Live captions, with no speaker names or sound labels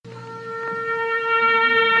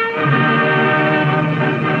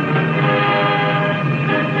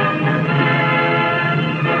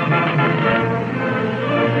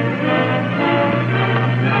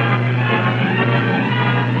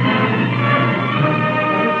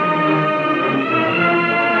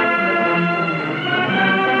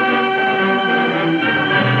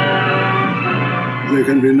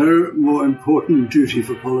can be no more important duty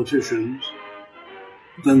for politicians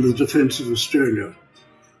than the defence of Australia.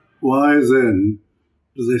 Why then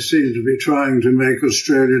do they seem to be trying to make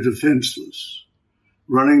Australia defenceless,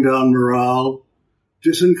 running down morale,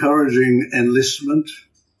 disencouraging enlistment,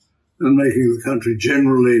 and making the country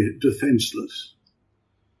generally defenceless?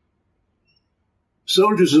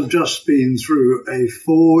 Soldiers have just been through a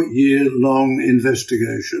 4-year-long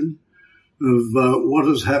investigation of what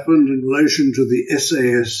has happened in relation to the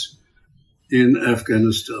SAS in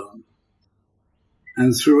Afghanistan.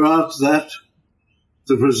 And throughout that,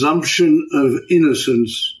 the presumption of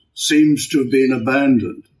innocence seems to have been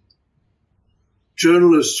abandoned.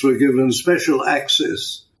 Journalists were given special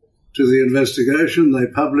access to the investigation. They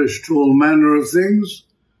published all manner of things,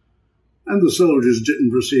 and the soldiers didn't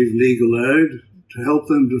receive legal aid to help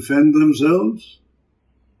them defend themselves.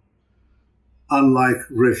 Unlike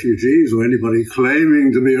refugees or anybody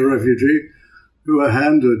claiming to be a refugee who are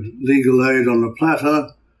handed legal aid on a platter,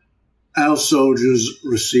 our soldiers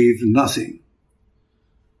received nothing.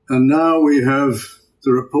 And now we have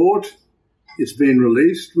the report. It's been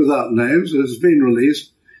released without names. It's been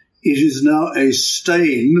released. It is now a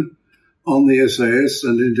stain on the SAS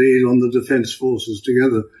and indeed on the Defence Forces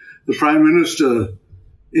together. The Prime Minister,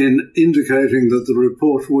 in indicating that the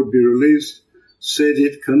report would be released, said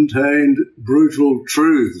it contained brutal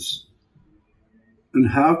truths. And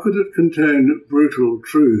how could it contain brutal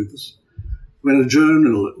truths when a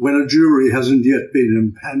jury hasn't yet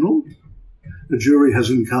been impanelled? A jury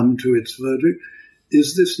hasn't come to its verdict.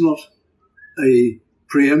 Is this not a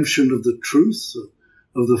preemption of the truth,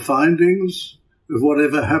 of the findings, of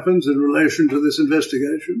whatever happens in relation to this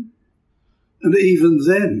investigation? And even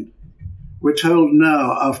then, we're told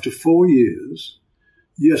now, after 4 years,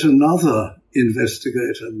 yet another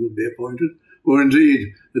investigator will be appointed, or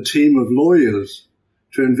indeed a team of lawyers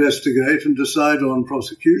to investigate and decide on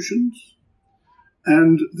prosecutions.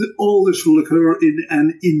 And all this will occur in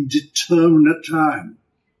an indeterminate time.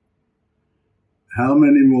 How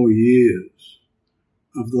many more years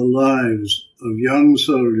of the lives of young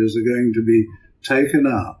soldiers are going to be taken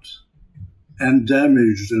out and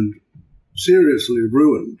damaged and seriously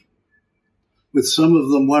ruined, with some of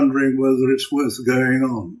them wondering whether it's worth going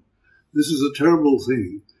on? This is a terrible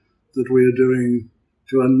thing that we are doing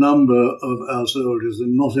to a number of our soldiers,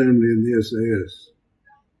 and not only in the SAS.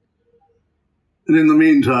 And in the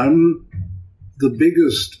meantime, the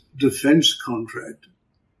biggest defence contract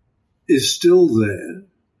is still there,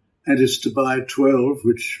 and it's to buy 12,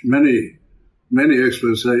 which many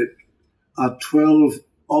experts say are 12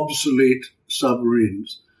 obsolete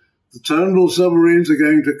submarines. The Turnbull submarines are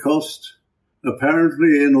going to cost,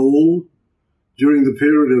 apparently in all, during the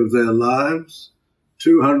period of their lives,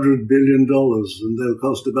 $200 billion, and they'll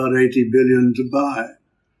cost about $80 billion to buy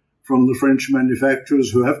from the French manufacturers,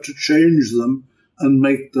 who have to change them and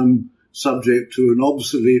make them subject to an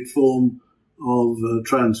obsolete form of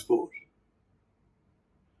transport.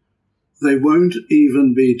 They won't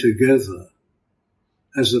even be together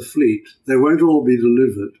as a fleet. They won't all be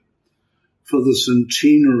delivered for the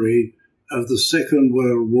centenary of the Second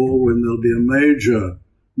World War, when there'll be a major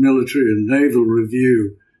military and naval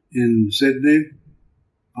review in Sydney,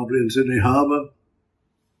 probably in Sydney Harbour,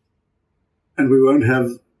 and we won't have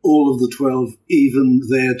all of the 12 even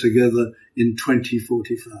there together in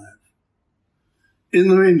 2045. In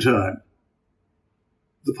the meantime,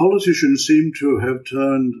 the politicians seem to have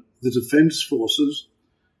turned the Defence Forces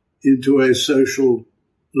into a social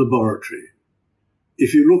laboratory.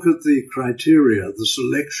 If you look at the criteria, the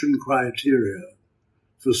selection criteria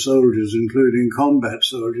for soldiers, including combat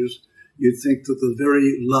soldiers, you'd think that the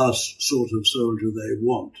very last sort of soldier they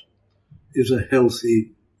want is a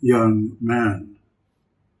healthy young man.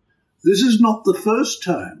 This is not the first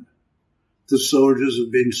time the soldiers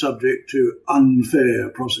have been subject to unfair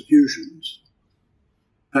prosecutions.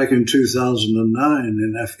 Back in 2009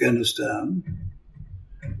 in Afghanistan,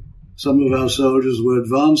 some of our soldiers were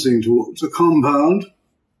advancing towards a compound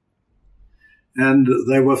and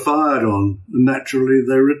they were fired on, and naturally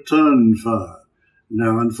they returned fire.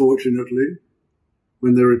 Now, unfortunately,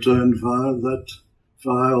 when they returned fire, that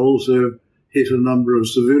fire also hit a number of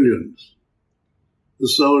civilians. The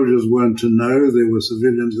soldiers weren't to know there were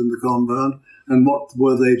civilians in the compound, and what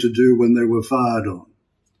were they to do when they were fired on?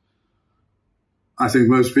 I think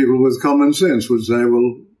most people with common sense would say,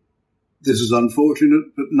 well, this is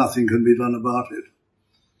unfortunate, but nothing can be done about it.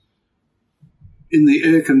 In the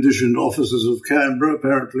air-conditioned offices of Canberra,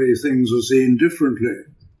 apparently things are seen differently.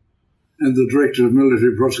 And the Director of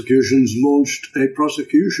Military Prosecutions launched a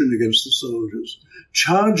prosecution against the soldiers,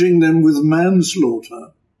 charging them with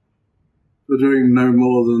manslaughter for doing no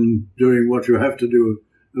more than doing what you have to do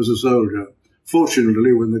as a soldier.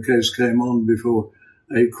 Fortunately, when the case came on before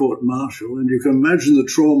a court-martial, and you can imagine the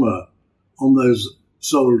trauma on those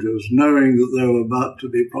soldiers, knowing that they were about to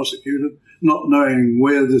be prosecuted, not knowing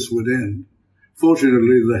where this would end.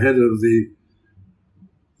 Fortunately, the head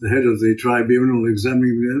of the tribunal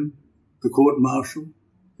examining them, the court-martial,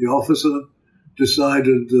 the officer,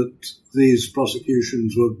 decided that these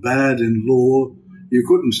prosecutions were bad in law. You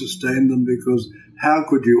couldn't sustain them because how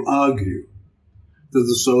could you argue that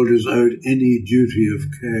the soldiers owed any duty of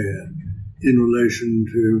care in relation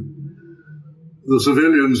to the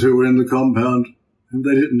civilians who were in the compound whom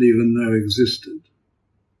they didn't even know existed?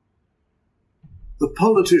 The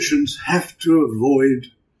politicians have to avoid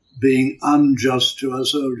being unjust to our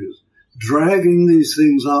soldiers, dragging these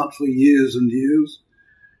things out for years and years,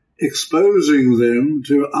 exposing them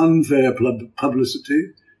to unfair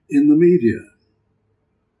publicity in the media.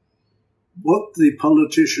 What the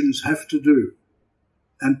politicians have to do,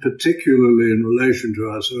 and particularly in relation to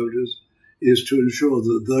our soldiers, is to ensure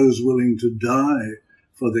that those willing to die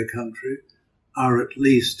for their country are at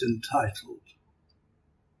least entitled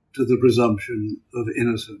to the presumption of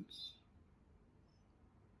innocence.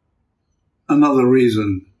 Another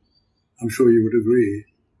reason, I'm sure you would agree,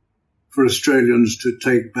 for Australians to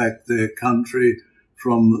take back their country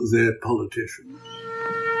from their politicians.